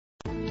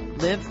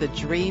Live the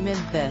dream in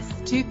this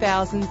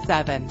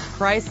 2007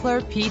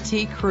 Chrysler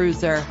PT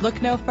Cruiser. Look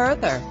no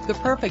further. The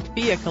perfect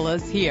vehicle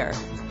is here.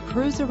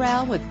 Cruise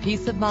around with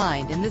peace of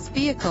mind in this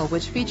vehicle,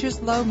 which features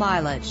low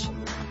mileage.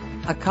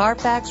 A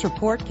Carfax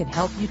report can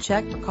help you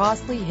check for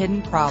costly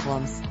hidden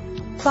problems.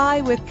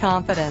 Buy with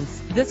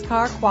confidence. This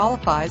car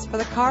qualifies for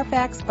the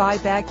Carfax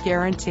buyback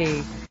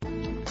guarantee.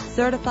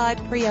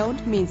 Certified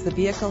pre-owned means the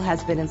vehicle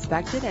has been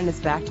inspected and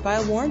is backed by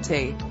a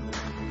warranty.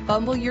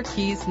 Fumble your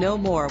keys no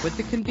more with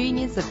the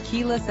convenience of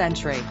keyless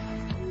entry.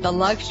 The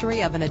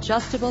luxury of an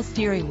adjustable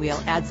steering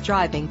wheel adds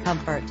driving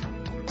comfort.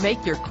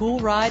 Make your cool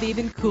ride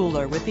even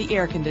cooler with the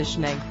air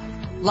conditioning.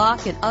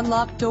 Lock and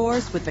unlock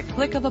doors with the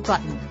click of a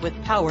button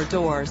with power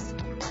doors.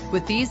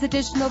 With these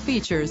additional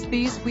features,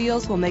 these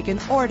wheels will make an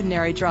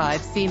ordinary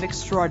drive seem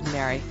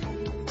extraordinary.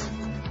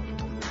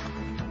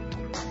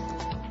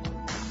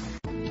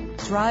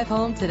 Drive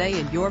home today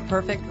in your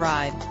perfect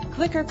ride.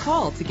 Click or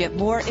call to get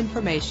more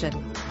information.